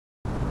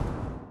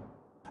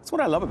That's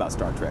what I love about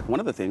Star Trek.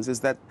 One of the things is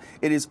that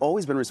it has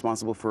always been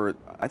responsible for,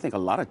 I think, a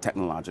lot of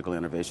technological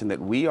innovation that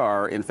we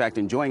are, in fact,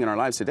 enjoying in our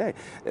lives today.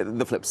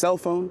 The flip cell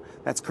phone,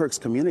 that's Kirk's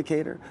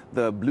communicator.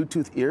 The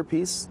Bluetooth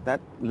earpiece, that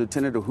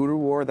Lieutenant Uhuru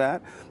wore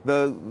that.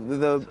 The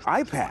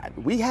iPad,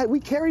 we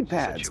carried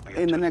pads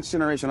in the Next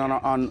Generation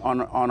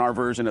on our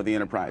version of the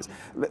Enterprise.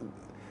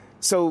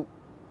 So,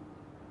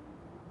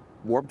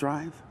 warp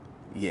drive?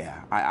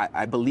 Yeah,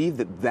 I believe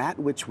that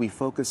which we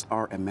focus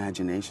our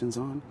imaginations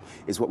on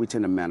is what we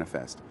tend to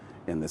manifest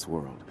in this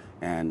world.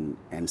 And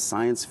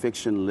science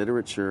fiction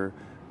literature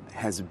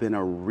has been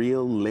a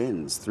real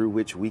lens through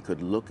which we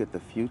could look at the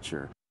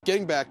future.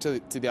 Getting back to the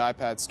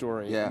iPad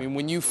story, yeah. I mean,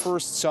 when you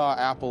first saw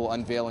Apple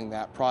unveiling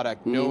that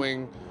product,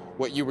 knowing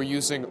what you were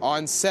using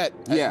on set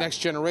at Next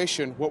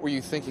Generation, what were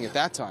you thinking at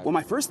that time? Well,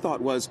 my first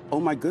thought was, oh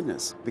my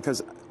goodness,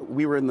 because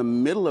we were in the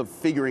middle of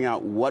figuring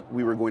out what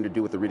we were going to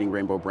do with the Reading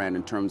Rainbow brand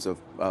in terms of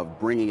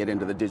bringing it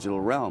into the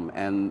digital realm.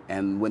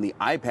 And when the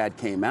iPad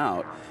came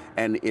out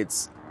and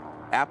its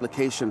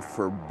application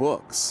for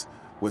books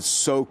was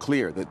so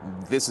clear that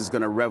this is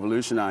going to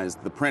revolutionize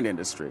the print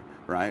industry,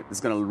 right? It's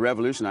going to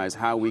revolutionize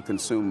how we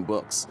consume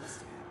books.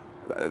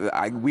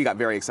 We got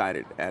very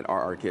excited at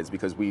our kids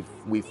because we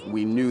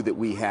knew that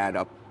we had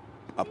a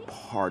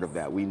part of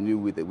that. We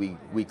knew that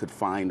we could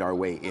find our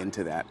way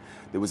into that.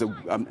 There was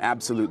an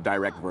absolute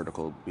direct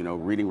vertical. You know,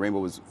 Reading Rainbow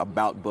was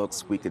about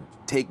books. We could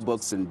take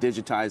books and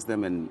digitize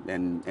them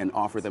and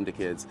offer them to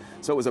kids.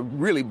 So it was a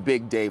really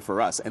big day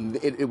for us.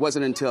 And it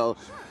wasn't until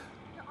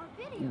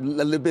a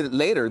little bit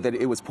later that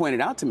it was pointed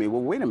out to me,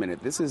 well, wait a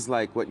minute, this is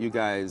like what you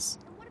guys,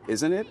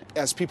 isn't it?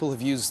 As people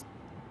have used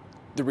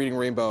the Reading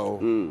Rainbow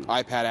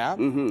iPad app,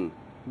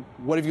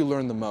 what have you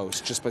learned the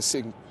most just by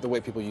seeing the way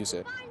people use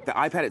it? The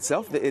iPad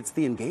itself, it's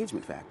the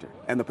engagement factor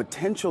and the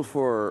potential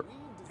for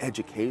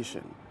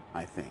education,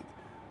 I think,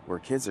 where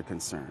kids are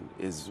concerned,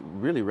 is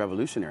really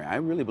revolutionary. I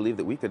really believe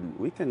that we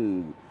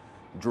can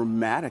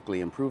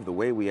dramatically improve the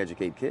way we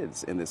educate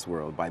kids in this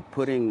world by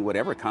putting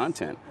whatever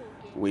content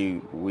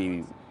we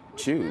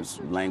choose,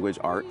 language,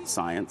 art,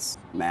 science,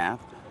 math,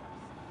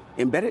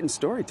 embedded in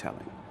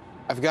storytelling.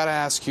 I've got to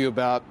ask you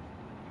about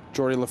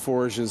Geordi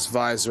LaForge's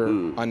visor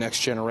on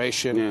Next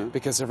Generation,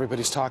 because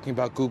everybody's talking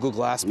about Google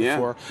Glass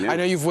before. I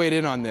know you've weighed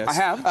in on this. I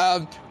have.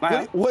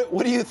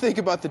 What do you think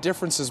about the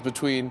differences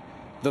between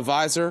the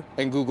visor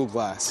and Google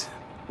Glass?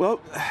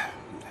 Well,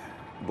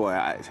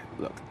 boy,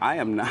 look, I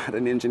am not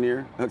an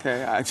engineer,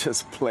 okay? I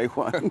just play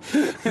one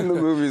in the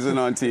movies and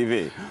on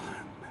TV.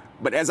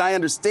 But as I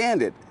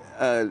understand it,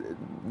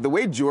 the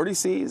way Geordi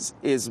sees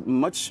is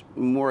much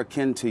more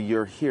akin to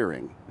your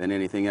hearing than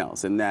anything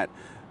else, in that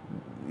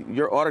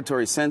your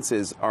auditory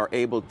senses are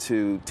able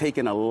to take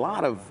in a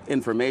lot of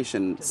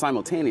information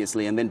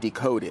simultaneously and then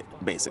decode it,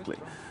 basically.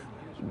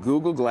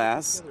 Google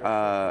Glass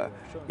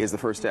is the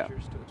first step,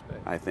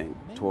 I think,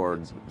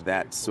 towards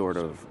that sort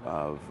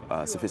of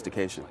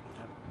sophistication.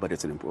 But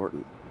it's an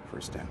important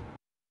first step.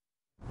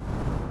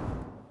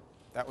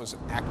 That was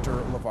actor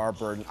Levar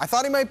Burton. I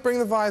thought he might bring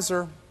the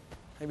visor,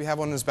 maybe have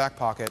one in his back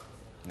pocket.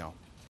 No.